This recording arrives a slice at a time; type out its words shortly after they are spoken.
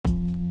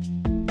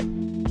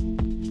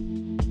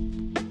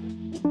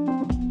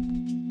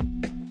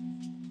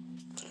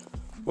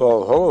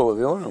Well, hello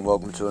everyone, and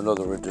welcome to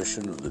another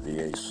edition of the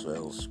VA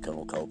Sales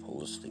Kennel Kelp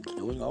Holistic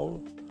Healing Hour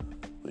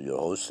with your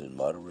host and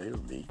moderator,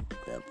 me,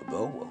 Grandpa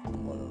Bill.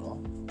 Welcome one and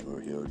all. We're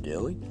here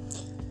daily.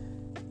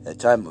 At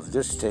time of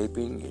this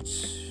taping,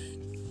 it's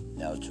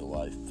now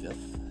July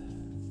 5th,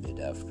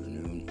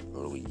 mid-afternoon,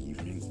 early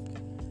evening.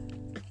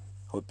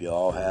 Hope you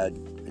all had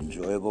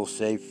enjoyable,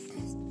 safe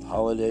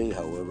holiday,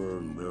 however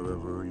and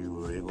wherever you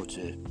were able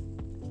to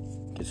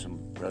get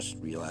some rest,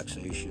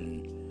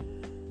 relaxation,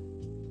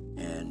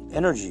 and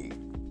energy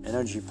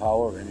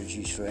power,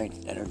 energy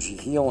strength, energy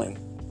healing,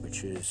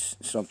 which is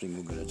something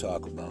we're going to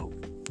talk about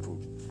for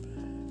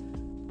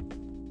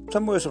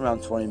somewhere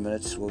around 20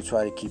 minutes. We'll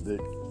try to keep it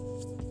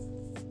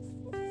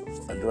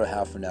under a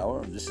half an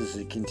hour. This is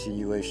a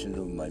continuation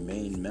of my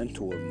main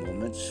mentor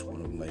moments,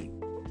 one of my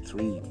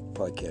 3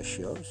 podcast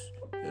shows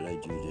that I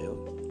do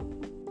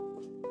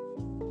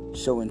daily.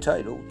 So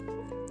entitled,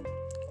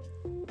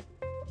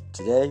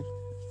 today,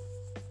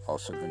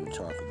 also going to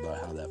talk about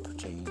how that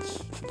pertains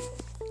to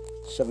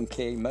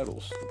 7K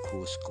Metals, the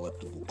coolest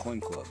collectible coin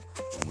club,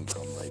 when we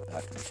come right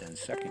back in 10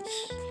 seconds.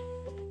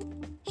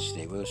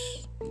 Stay with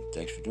us, and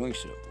thanks for doing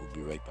so. We'll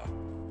be right back.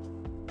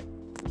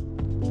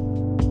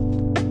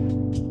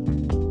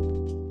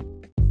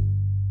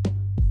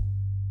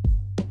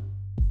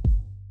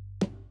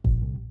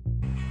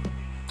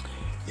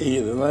 Hey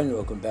everyone,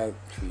 welcome back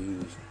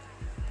to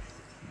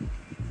the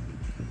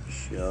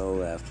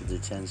show after the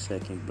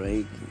 10-second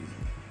break.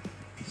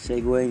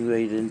 Segueing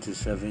right into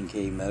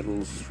 7K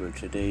Metals for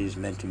today's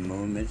mental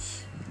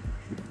moments.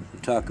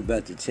 We'll talk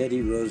about the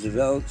Teddy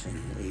Roosevelt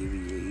and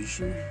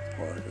aviation,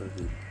 part of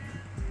the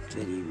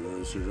Teddy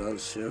Roosevelt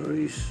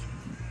series.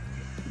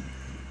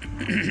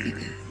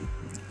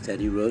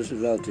 Teddy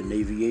Roosevelt in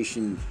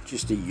aviation,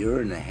 just a year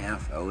and a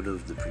half out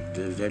of the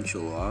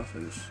presidential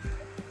office.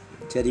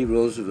 Teddy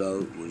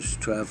Roosevelt was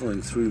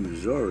traveling through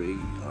Missouri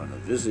on a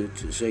visit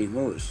to St.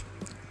 Louis.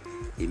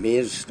 He made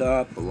a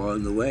stop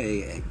along the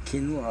way at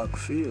Kinloch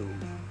Field,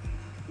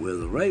 where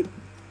the Wright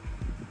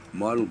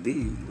Model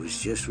B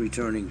was just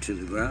returning to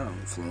the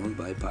ground, flown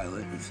by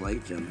pilot and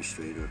flight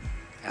demonstrator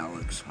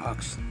Alex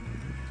Hoxsey.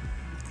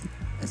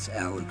 That's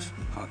Alex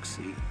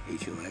Hoxsey,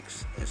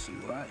 Hoxsey.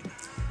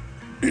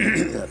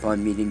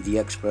 Upon meeting the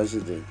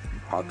ex-president,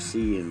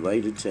 Hoxsey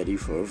invited Teddy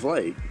for a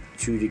flight.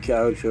 True to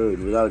character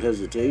and without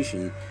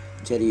hesitation,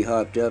 Teddy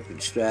hopped up and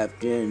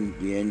strapped in.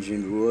 The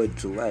engine roared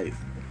to life.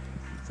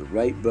 The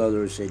Wright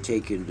brothers had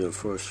taken their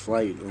first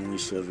flight only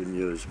 7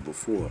 years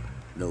before.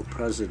 No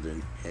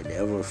president had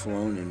ever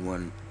flown in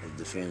one of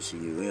the fancy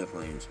new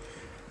airplanes.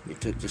 It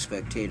took the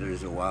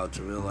spectators a while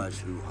to realize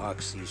who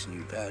Hoxsey's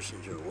new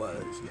passenger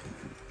was.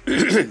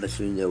 But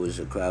soon there was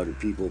a crowd of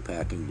people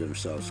packing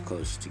themselves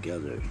close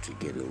together to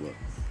get a look.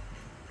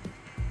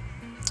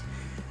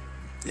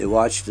 They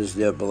watched as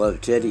their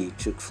beloved Teddy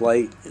took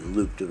flight and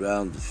looped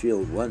around the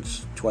field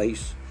once,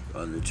 twice,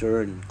 on the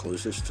turn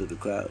closest to the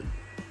crowd.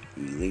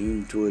 He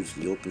leaned towards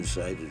the open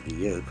side of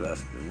the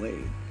aircraft and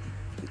waved.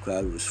 The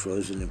crowd was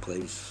frozen in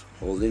place,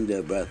 holding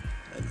their breath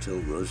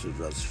until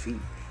Roosevelt's feet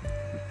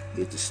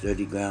hit the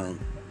sturdy ground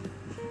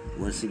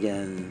once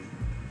again.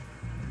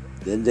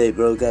 Then they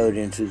broke out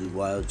into the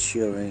wild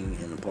cheering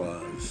and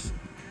applause.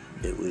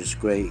 It was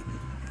great,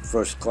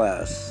 first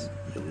class.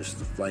 It was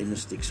the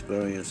finest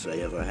experience I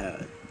ever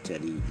had,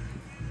 Teddy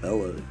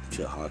bellowed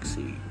to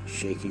Hoxsey,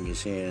 shaking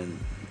his hand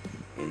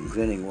and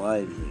grinning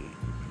widely.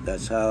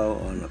 That's how,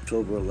 on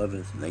October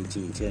 11th,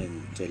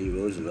 1910, Teddy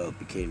Roosevelt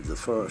became the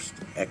first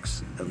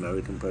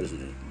ex-American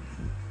president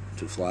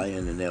to fly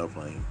in an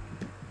airplane.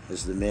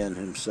 As the man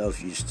himself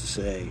used to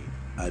say,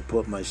 I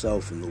put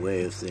myself in the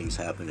way of things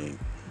happening,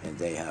 and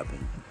they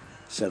happened.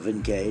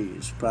 7K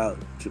is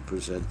proud to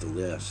present the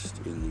last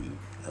in the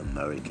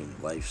American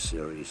Life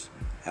series,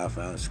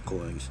 half-ounce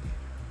coins,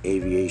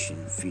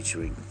 aviation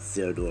featuring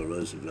Theodore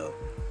Roosevelt.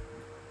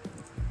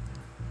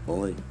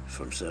 Only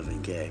from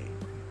 7K.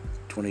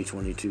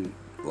 2022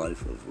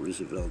 Life of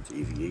Roosevelt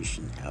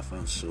Aviation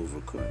half-ounce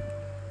silver coin.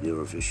 Year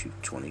of issue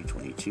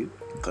 2022.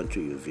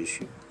 Country of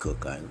issue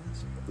Cook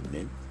Islands. The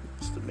mint.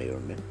 It's the Mayor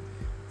Mint.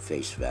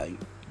 Face value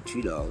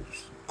 $2.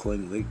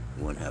 Coin weight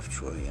 1/2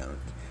 troy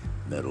ounce.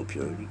 Metal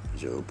purity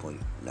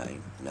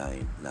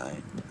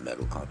 0.999.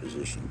 Metal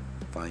composition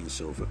fine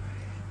silver.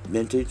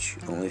 Mintage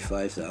only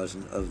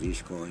 5,000 of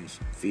these coins.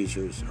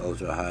 Features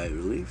ultra high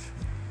relief.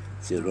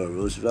 Theodore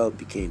Roosevelt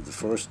became the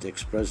first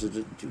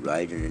ex-president to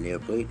ride in an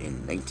airplane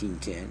in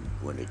 1910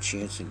 when a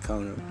chance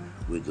encounter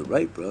with the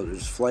Wright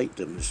brothers flight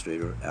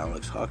demonstrator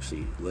Alex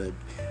Hoxsey led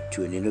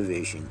to an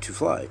innovation to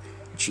fly.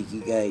 Cheeky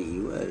guy he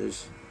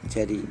was,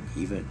 Teddy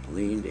even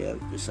leaned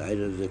out the side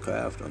of the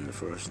craft on the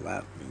first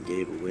lap and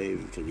gave a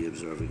wave to the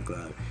observing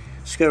crowd,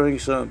 scaring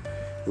some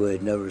who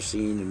had never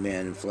seen a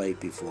man in flight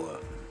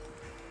before.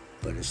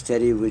 But as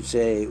Teddy would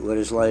say, what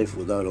is life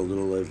without a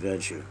little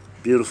adventure?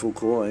 Beautiful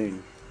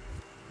coin.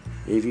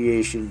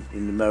 Aviation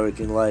in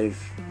American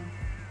life.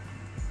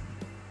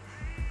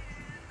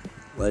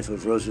 Life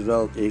of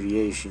Roosevelt,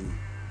 aviation.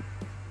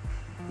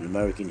 An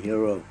American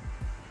hero.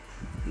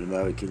 An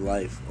American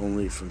life,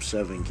 only from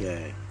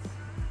 7K.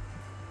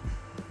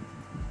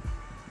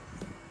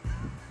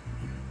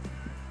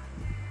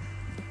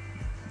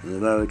 An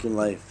American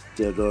Life,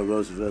 Theodore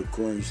Roosevelt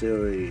coin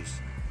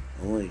series,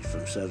 only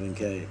from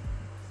 7K.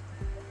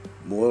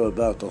 More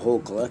about the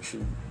whole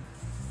collection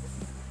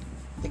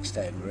next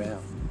time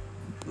around.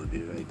 We'll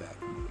be right back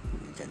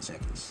in 10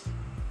 seconds.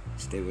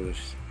 Stay with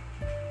us.